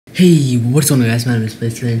Hey, what's going on guys, my name is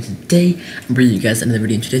Blaze and today I'm bringing you guys another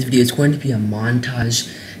video. In today's video, it's going to be a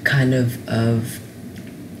montage kind of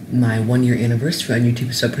my 1 year anniversary on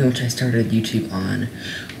YouTube. So pretty much I started YouTube on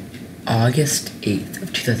August 8th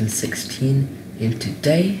of 2016 and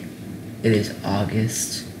today it is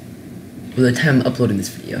August, well the time I'm uploading this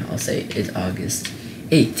video, I'll say is August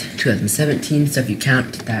 8th, 2017. So if you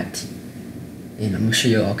count that, and I'm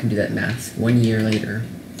sure you all can do that math, 1 year later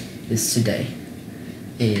is today.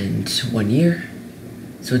 And 1 year,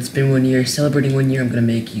 so it's been 1 year, celebrating 1 year. I'm gonna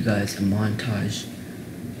make you guys a montage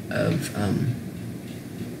of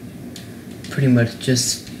pretty much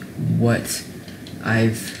just what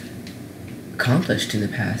I've accomplished in the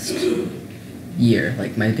past year,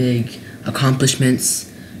 like my big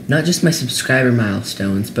accomplishments, not just my subscriber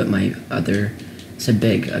milestones, but my other some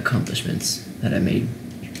big accomplishments that I made.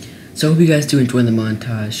 So I hope you guys do enjoy the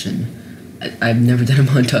montage, and I've never done a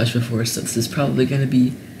montage before, so this is probably going to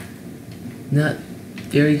be not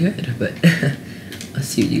very good, but let's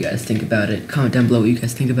see what you guys think about it. Comment down below what you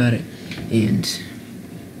guys think about it, and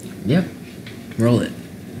yep, roll it.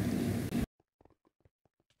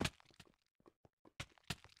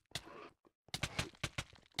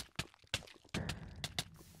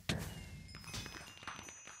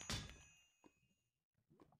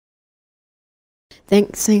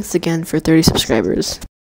 Thanks again for 30 subscribers.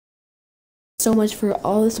 So much for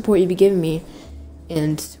all the support you've been giving me,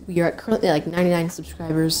 and we are at currently like 99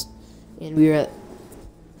 subscribers, and we are at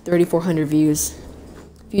 3,400 views.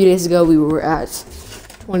 A few days ago we were at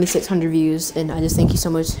 2,600 views, and I just thank you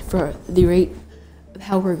so much for the rate of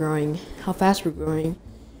how we're growing, how fast we're growing.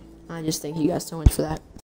 I just thank you guys so much for that.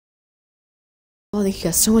 Well, thank you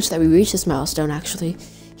guys so much that we reached this milestone, actually.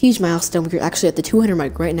 Huge milestone. We're actually at the 200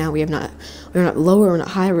 mark right now. We're not lower, we're not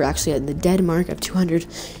higher, we're actually at the dead mark of 200.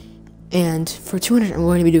 And for 200, I'm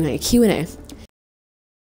going to be doing a Q&A.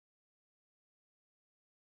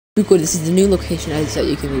 This is the new location, as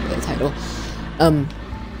you can read by the title.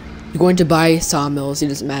 You're going to buy sawmills. It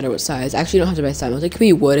doesn't matter what size. Actually, you don't have to buy sawmills. It could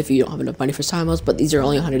be wood if you don't have enough money for sawmills, but these are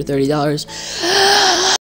only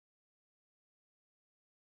 $130.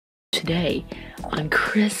 Today, on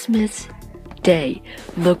Christmas Day,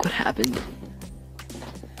 look what happened.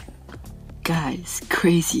 Guys,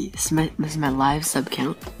 crazy. This is my live sub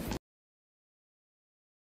count.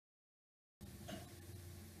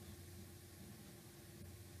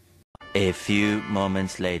 A few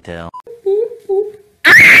moments later.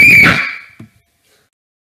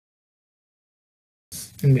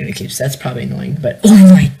 I'm gonna keep, that's probably annoying, but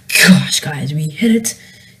oh my gosh, guys, we hit it.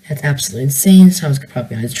 That's absolutely insane. Someone's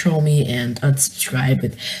probably gonna troll me and unsubscribe,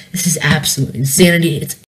 but this is absolute insanity.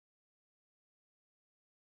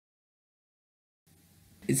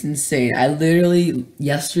 It's insane. I literally,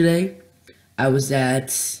 last night I was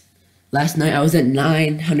at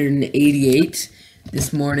 988.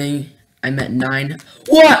 This morning, I'm at 9.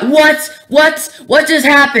 What just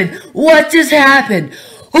happened? What just happened?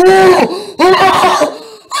 Oh! Oh! Oh!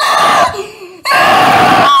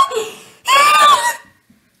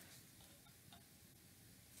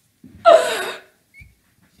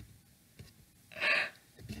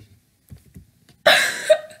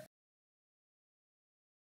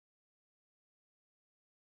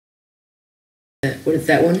 What is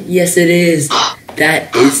that one? Yes, it is.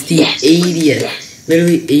 That is the 80th.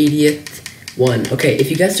 Literally 80th one. Okay,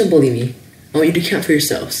 if you guys don't believe me, I want you to count for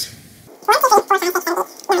yourselves.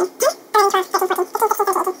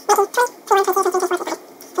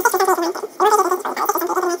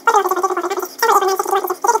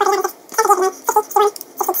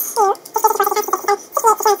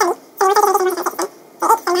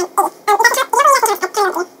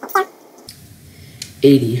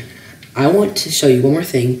 $80. I want to show you one more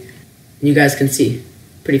thing, and you guys can see.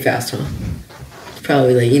 Pretty fast, huh? It's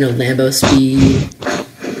probably like, Lambo speed.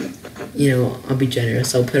 I'll be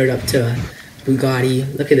generous. I'll put it up to a Bugatti.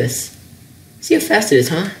 Look at this. See how fast it is,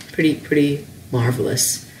 huh? Pretty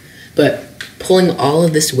marvelous. But pulling all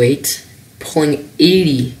of this weight, pulling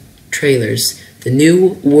 80 trailers, the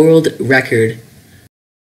new world record.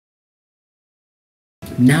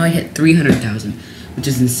 Now I hit 300,000, which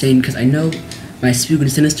is insane because I know my Spook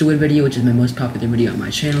and Sinister Wood video, which is my most popular video on my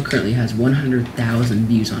channel, currently has 100,000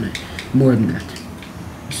 views on it. More than that.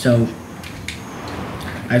 So,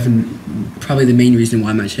 probably the main reason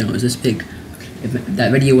why my channel is this big. If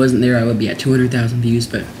that video wasn't there, I would be at 200,000 views,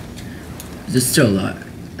 but it's still a lot.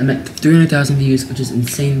 I'm at 300,000 views, which is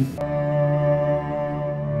insane.